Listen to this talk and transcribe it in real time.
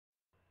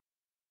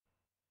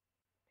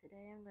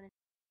Today I'm going to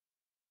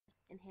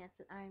enhance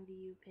an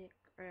Imvu pic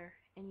or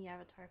any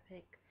avatar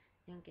pic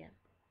in Gimp.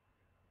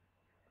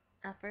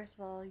 Now first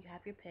of all, you have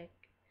your pic,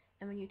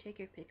 and when you take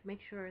your pic, make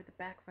sure the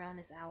background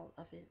is out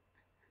of it,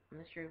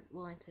 unless you're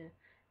willing to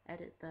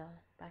edit the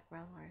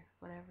background or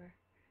whatever.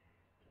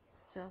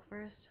 So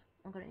first,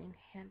 I'm going to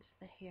enhance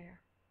the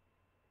hair.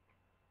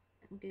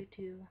 Go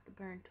to the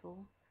burn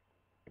tool,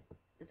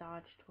 the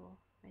dodge tool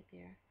right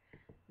there.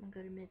 I'm going to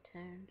go to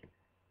mid-toned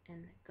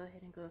and go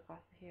ahead and go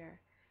across the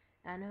hair.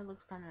 And I know it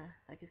looks kind of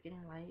like it's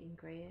getting light and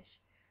grayish,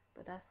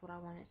 but that's what I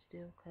want it to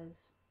do, because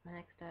my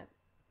next step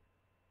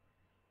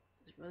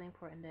is really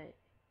important that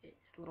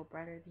it's a little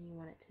brighter than you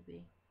want it to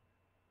be.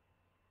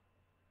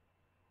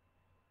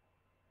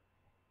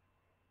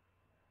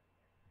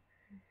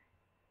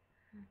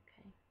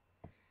 Okay.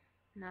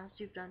 Now that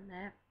you've done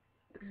that,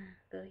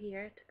 go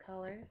here to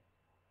color,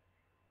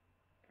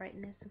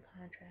 brightness and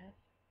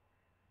contrast,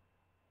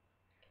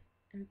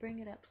 and bring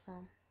it up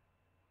some.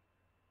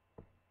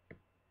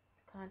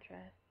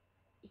 Contrast.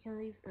 You can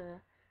leave the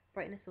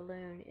brightness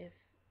alone if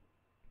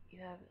you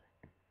have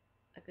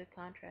a good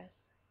contrast.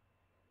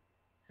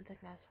 I think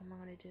that's what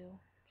I'm going to do.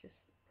 Just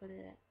put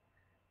it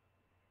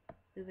at,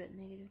 leave it at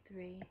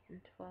 -3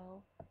 and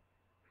 12,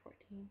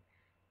 14.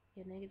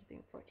 Yeah, -3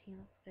 and 14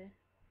 looks good.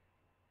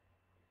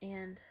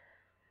 And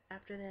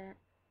after that,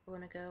 we're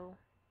going to go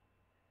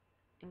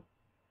and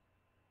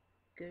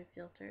go to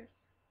filters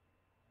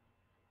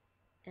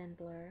and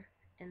blur,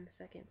 and the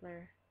second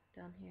blur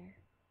down here.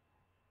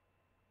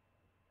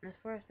 And as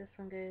far as this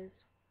one goes,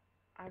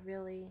 I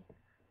really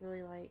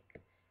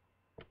like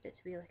it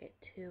to be like at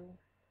 2.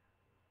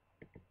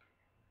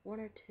 1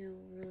 or 2,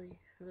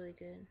 really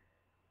good.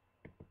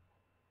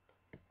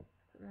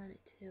 Put mine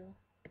at 2.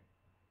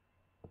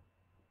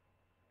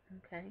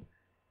 Okay.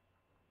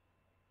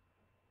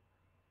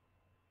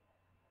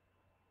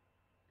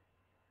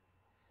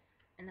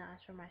 And now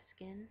as for my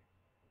skin,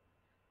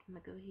 I'm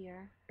going to go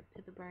here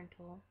to the burn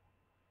tool.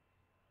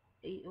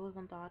 It was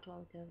on dodge a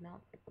while ago,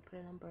 now put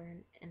it on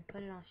burn and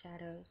put it on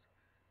shadows.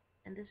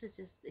 And this is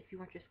just, if you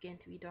want your skin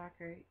to be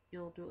darker,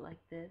 you'll do it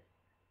like this.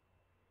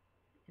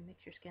 It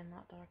makes your skin a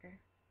lot darker.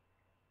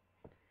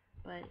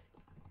 But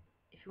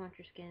if you want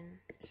your skin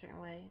a certain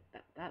way,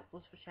 that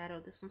was for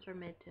shadow. This one's for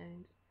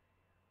mid-tones.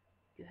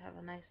 You have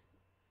a nice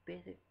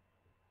basic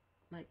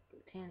like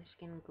tan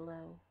skin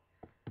glow.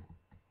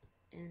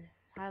 And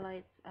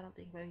highlights, I don't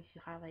think I'm going to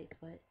use highlights,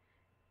 but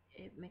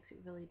it makes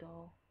it really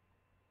dull.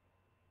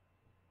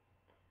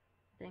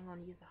 I think I'm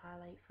going to use a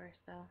highlight first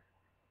though.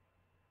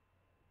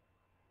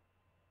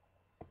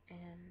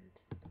 And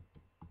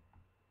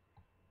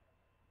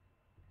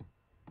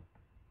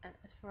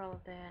as for all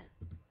of that,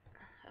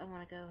 I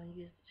want to go and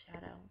use the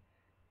shadow.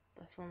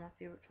 That's one of my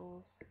favorite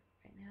tools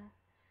right now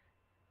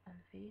on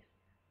the face.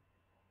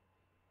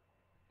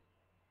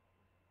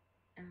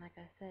 And like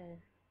I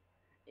said,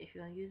 if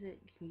you want to use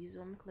it, you can use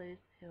it on the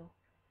clothes too.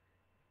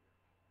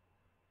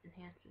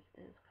 Enhances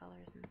those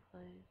colors in the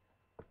clothes.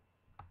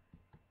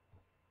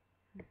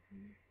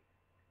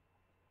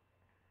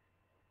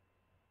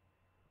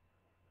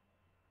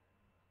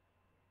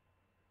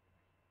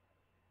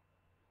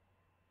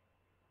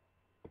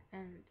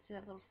 And see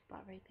that little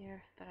spot right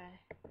there that I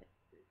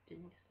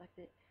didn't select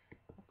it?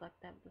 I'll select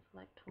that with the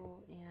select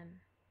tool, and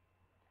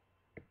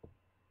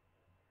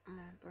I'm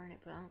going to burn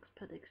it, but I'm going to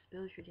put the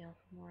exposure down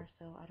some more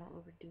so I don't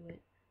overdo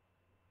it.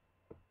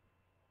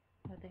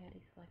 I think I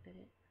deselected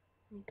it.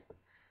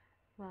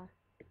 Well,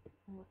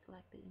 I'm going to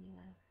select it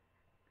anyway.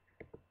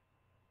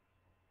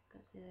 Go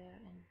through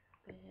there and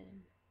go ahead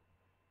and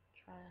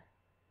try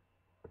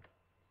to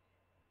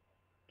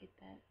get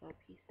that little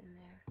piece in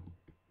there.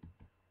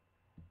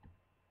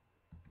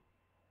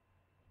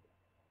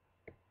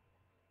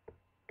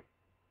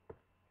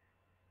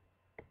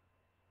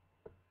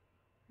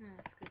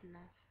 That's good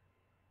enough.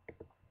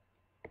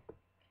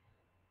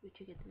 But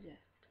you get the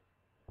gist.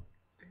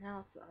 Now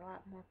it's a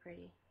lot more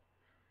pretty.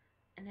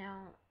 And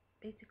now,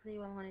 basically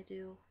what I want to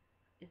do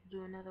is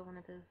do another one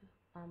of those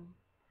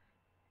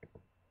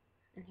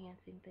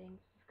enhancing things.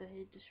 Just go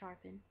ahead to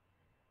sharpen,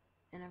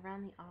 and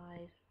around the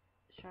eyes,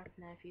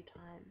 sharpen that a few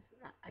times.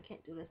 I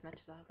can't do it as much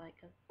as I'd like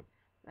because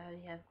I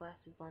already have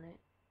glasses on it.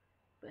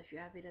 But if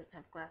your eye doesn't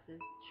have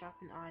glasses,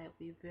 sharpen the eye. It'll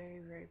be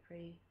very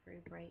pretty, very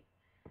bright.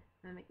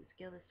 I'm going to make the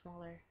scale this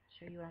smaller,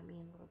 show you what I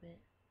mean a little bit.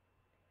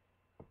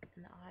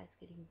 And the eye is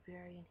getting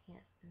very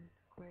enhanced and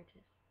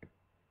gorgeous.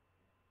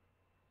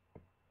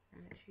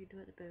 And make sure you do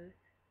it to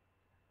both.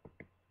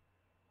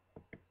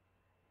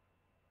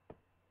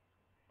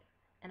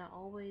 And I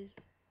always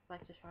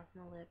like to sharpen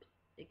the lips.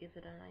 It gives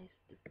it a nice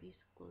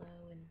diffuse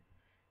glow, and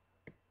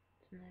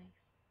it's nice.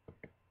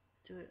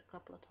 Do it a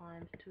couple of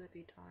times, 2 or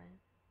 3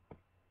 times.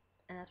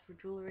 And as for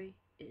jewelry,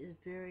 it is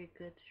very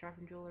good to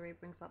sharpen jewelry. It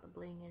brings out the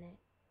bling in it.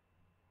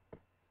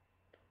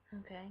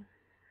 Okay,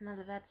 now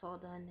that that's all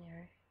done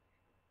there,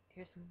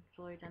 here's some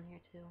jewelry down here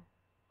too.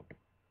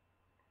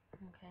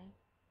 Okay.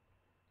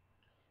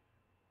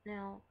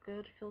 Now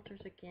go to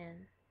filters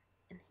again,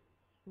 and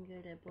you can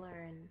go to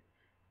blur and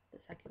the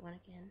second one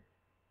again.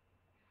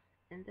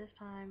 And And this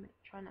time,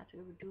 try not to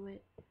overdo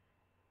it.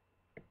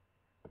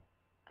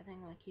 I think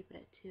I'm going to keep it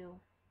at 2,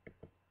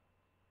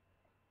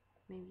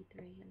 maybe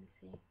 3, let me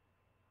see.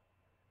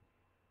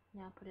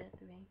 Now I'll put it at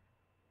 3.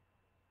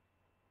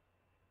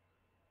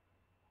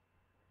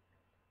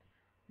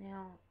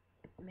 Now,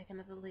 make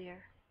another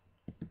layer.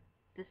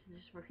 This is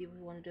just for people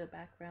who want to do a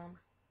background.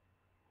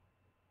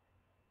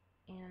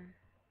 And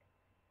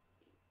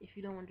if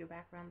you don't want to do a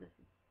background, this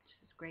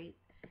is great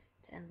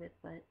to end with.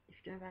 But if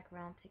you're doing a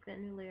background, take that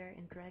new layer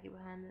and drag it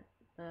behind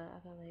the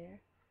other layer.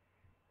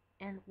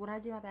 And when I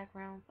do my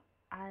backgrounds,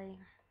 I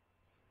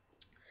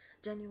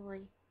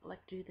genuinely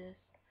like to do this.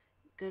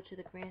 Go to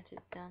the granted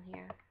down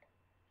here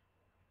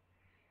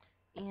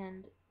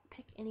and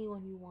pick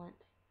anyone you want.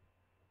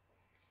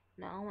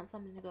 Now I want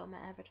something to go with my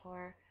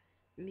avatar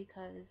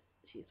because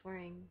she's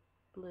wearing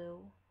blue.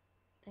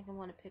 I think I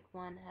want to pick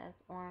one that has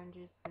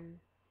oranges, and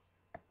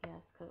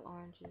yes, because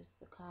orange is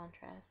the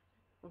contrast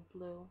of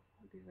blue.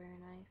 Would be very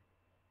nice.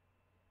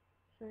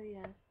 So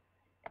yes,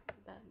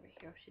 that right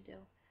here should do.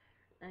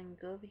 And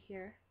go over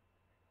here,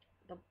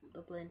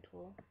 the blend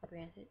tool,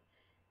 granted,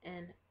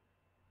 and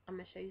I'm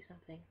gonna show you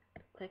something.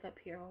 Click up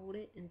here, hold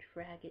it, and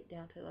drag it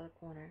down to the other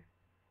corner,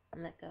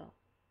 and let go.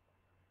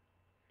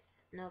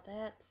 Now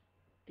that's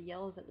the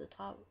yellow's at the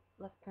top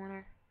left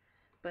corner,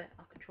 but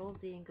I'll control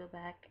Z and go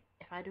back.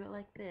 If I do it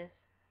like this,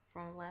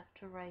 from left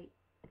to right,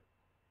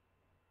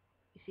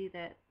 you see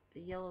that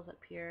the yellow's up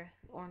here,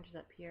 the orange is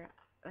up here.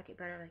 I like it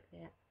better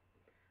like that.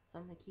 So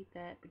I'm gonna keep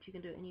that, but you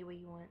can do it any way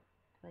you want.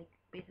 Like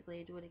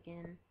basically do it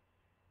again.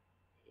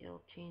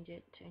 It'll change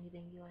it to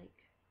anything you like.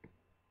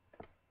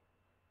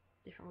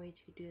 Different ways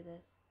you could do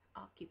this.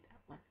 I'll keep that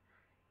one.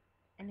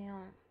 And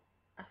now,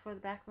 as far as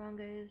the background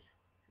goes,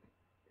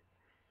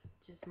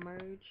 just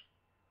merge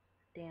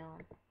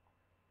down.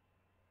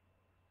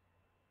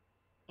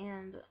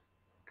 And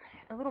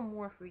a little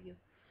more for you.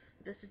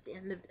 This is the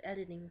end of the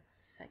editing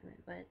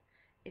segment, but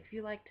if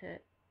you like to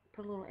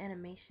put a little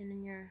animation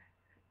in your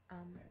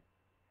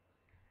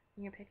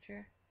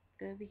picture,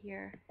 go over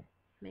here,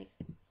 make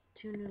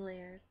 2 new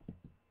layers.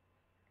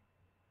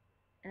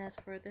 And as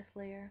for this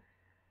layer,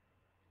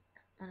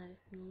 I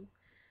just need,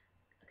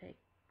 okay,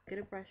 get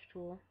a brush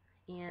tool,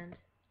 and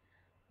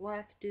what I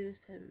have to do is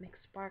to make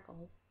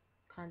sparkles,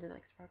 kind of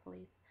like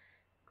sparklies.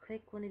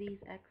 Click one of these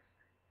X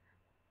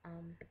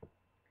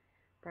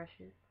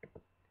brushes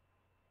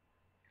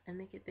and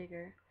make it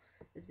bigger,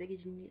 as big as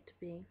you need it to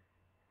be,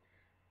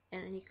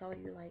 and any color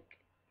you like.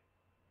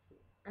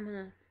 I'm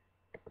gonna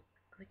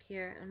click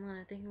here.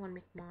 I think I want to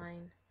make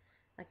mine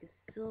like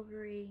a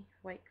silvery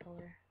white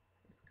color.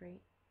 That's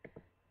great.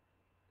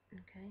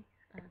 Okay,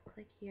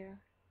 click here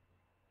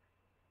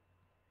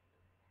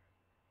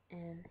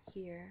and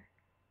here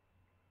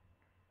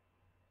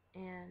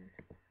and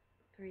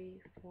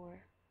 3, 4.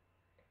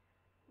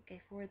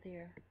 Okay, 4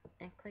 there,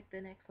 and click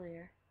the next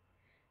layer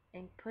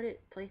and put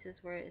it places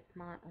where it's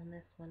not on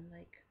this one,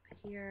 like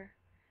here.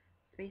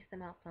 Space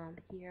them out some.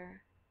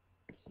 Here,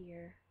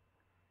 here.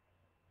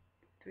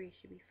 3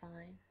 should be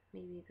fine.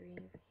 Maybe 3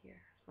 over here.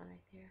 There's one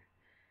right there.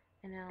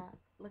 And now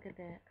look at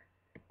that.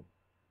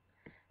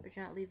 But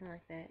you're not leaving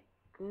like that.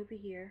 Go over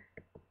here.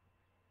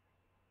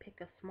 Pick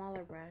a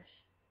smaller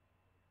brush.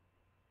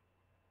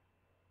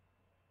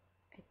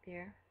 Right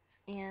there.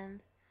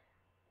 And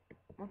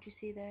once you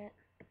see that,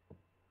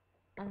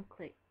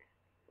 unclick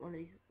one of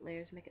these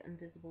layers, make it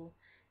invisible.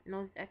 And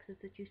all these X's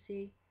that you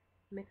see,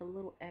 make a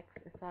little X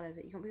inside of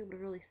it. You won't be able to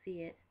really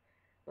see it,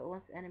 but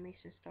once the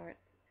animation starts,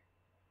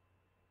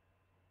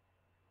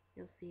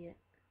 you'll see it.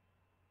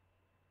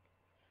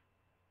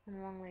 On the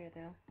wrong layer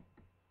though.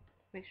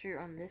 Make sure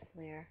you're on this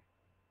layer.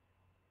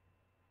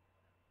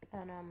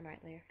 Oh no, I'm on the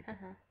right layer.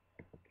 Haha.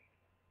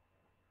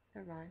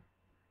 Never mind.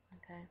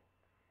 Okay.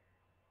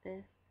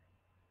 This.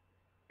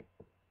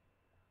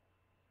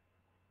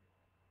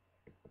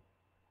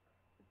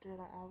 Do it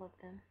on all of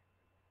them.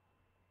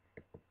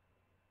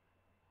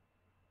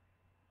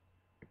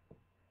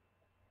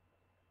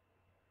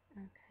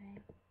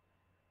 Okay.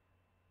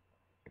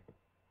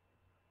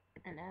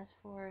 And as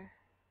for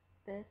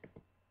this,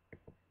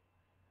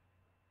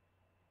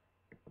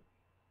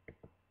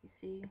 you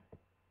see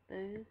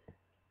those,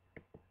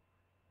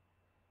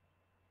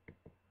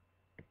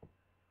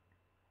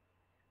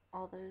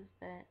 all those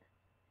that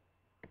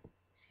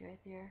see right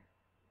there.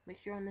 Make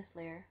sure you're on this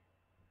layer.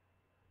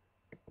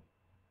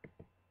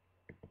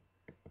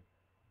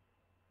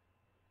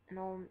 And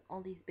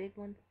all these big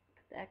ones,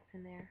 put the X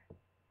in there.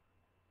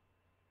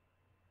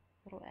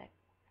 Little X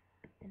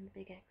and the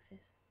big X's.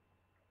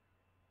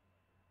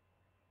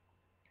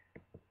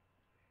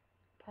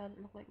 Probably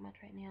doesn't look like much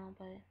right now,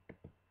 but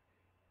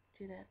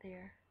do that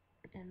there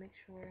and make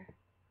sure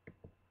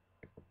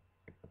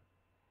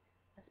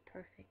that's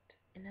perfect.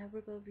 And now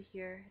we'll go over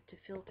here to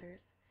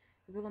filters.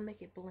 We're gonna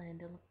make it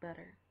blend and look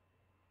better.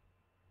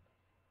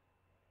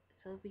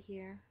 So over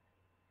here,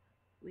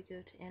 we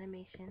go to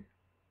animation,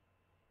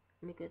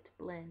 and we go to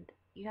blend.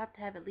 You have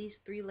to have at least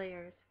 3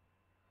 layers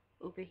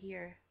over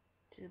here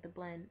to the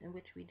blend, in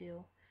which we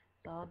do.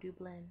 So I'll do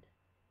blend.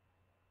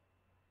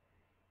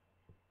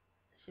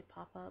 It should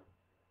pop up.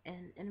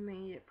 and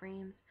animated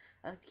frames.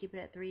 I like to keep it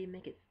at 3,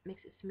 makes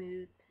it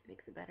smooth,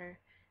 makes it better,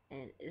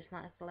 and it's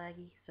not as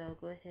laggy. So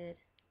go ahead,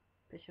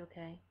 push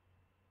OK,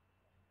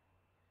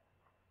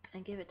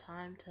 and give it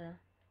time to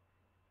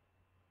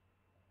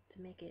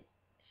make it.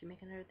 It should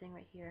make another thing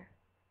right here.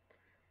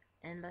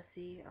 And let's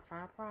see our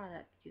final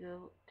product. You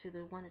go to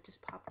the one that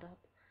just popped up.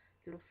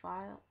 Go to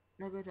File.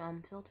 No, go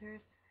to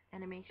Filters,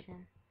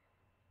 Animation,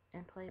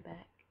 and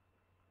Playback.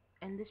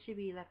 And this should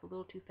be like a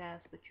little too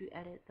fast, but you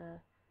edit the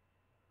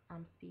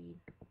speed.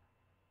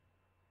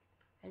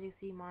 As you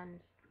see, mine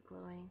is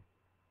glowing,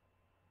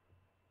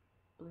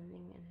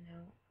 blending in and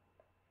out.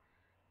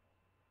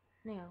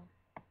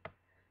 Now,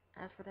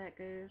 as for that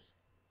goes,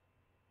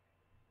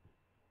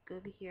 go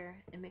over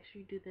here and make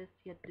sure you do this.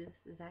 You have to do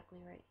this exactly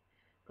right.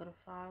 Go to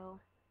File,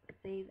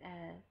 Save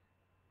As.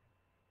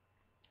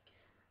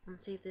 I'm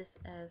gonna save this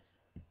as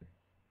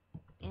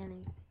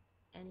Anime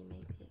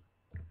Pic.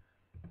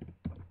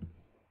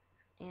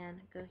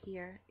 And go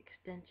here,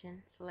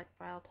 Extension, select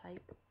File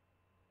Type,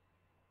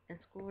 and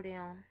scroll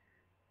down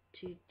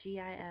to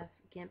GIF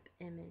GIMP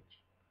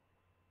Image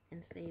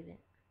and save it.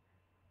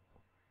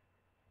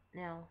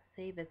 Now,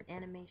 save as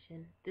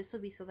animation. This will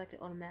be selected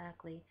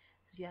automatically,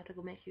 so you have to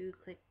go make sure you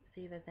click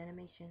Save as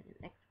Animation and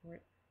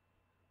export.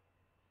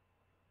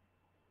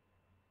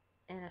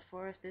 And as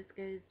far as this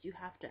goes, you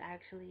have to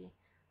actually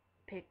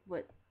pick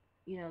what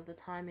the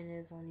timing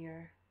is on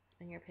your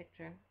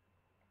picture.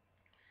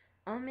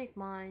 I'm gonna make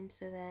mine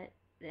so that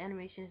the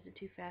animation isn't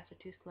too fast or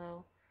too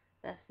slow.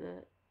 That's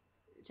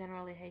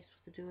generally how you're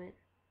supposed to do it.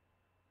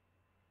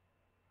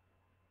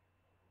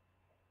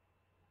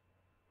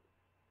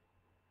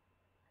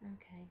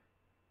 Okay.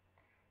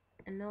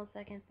 In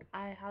milliseconds,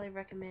 I highly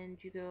recommend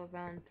you go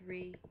around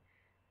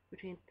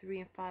between 3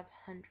 and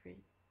 500,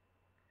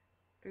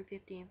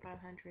 350 and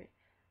 500.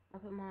 I'll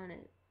put mine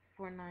at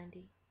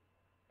 490.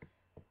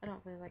 I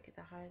don't really like it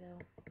that high though.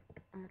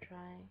 I'm gonna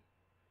try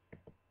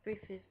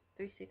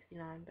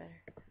 369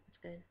 better. That's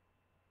good.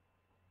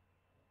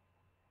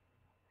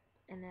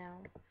 And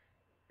now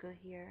go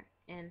here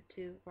and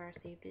to where I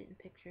saved it in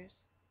pictures.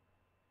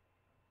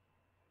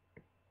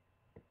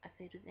 I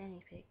saved it as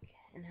AnyPic,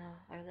 and now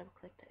I double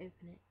click to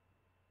open it.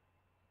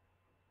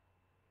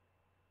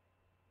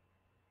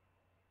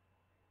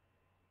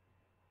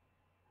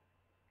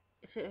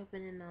 It should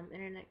open in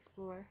Internet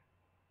Explorer.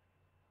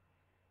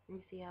 Let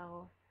me see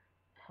how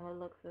it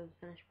looks as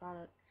a finished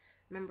product.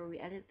 Remember, we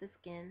edited the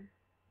skin,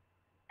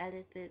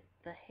 edited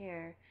the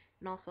hair,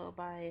 and also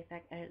by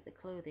effect edited the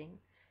clothing.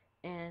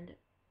 And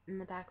in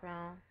the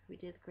background, we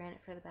did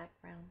granite for the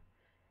background,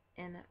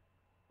 and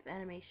the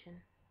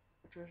animation,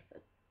 which was a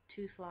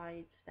 2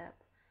 slide step.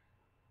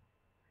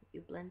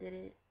 You blended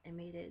it and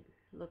made it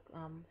look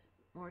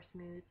more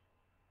smooth.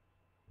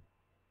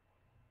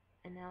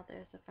 And now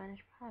there's the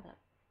finished product.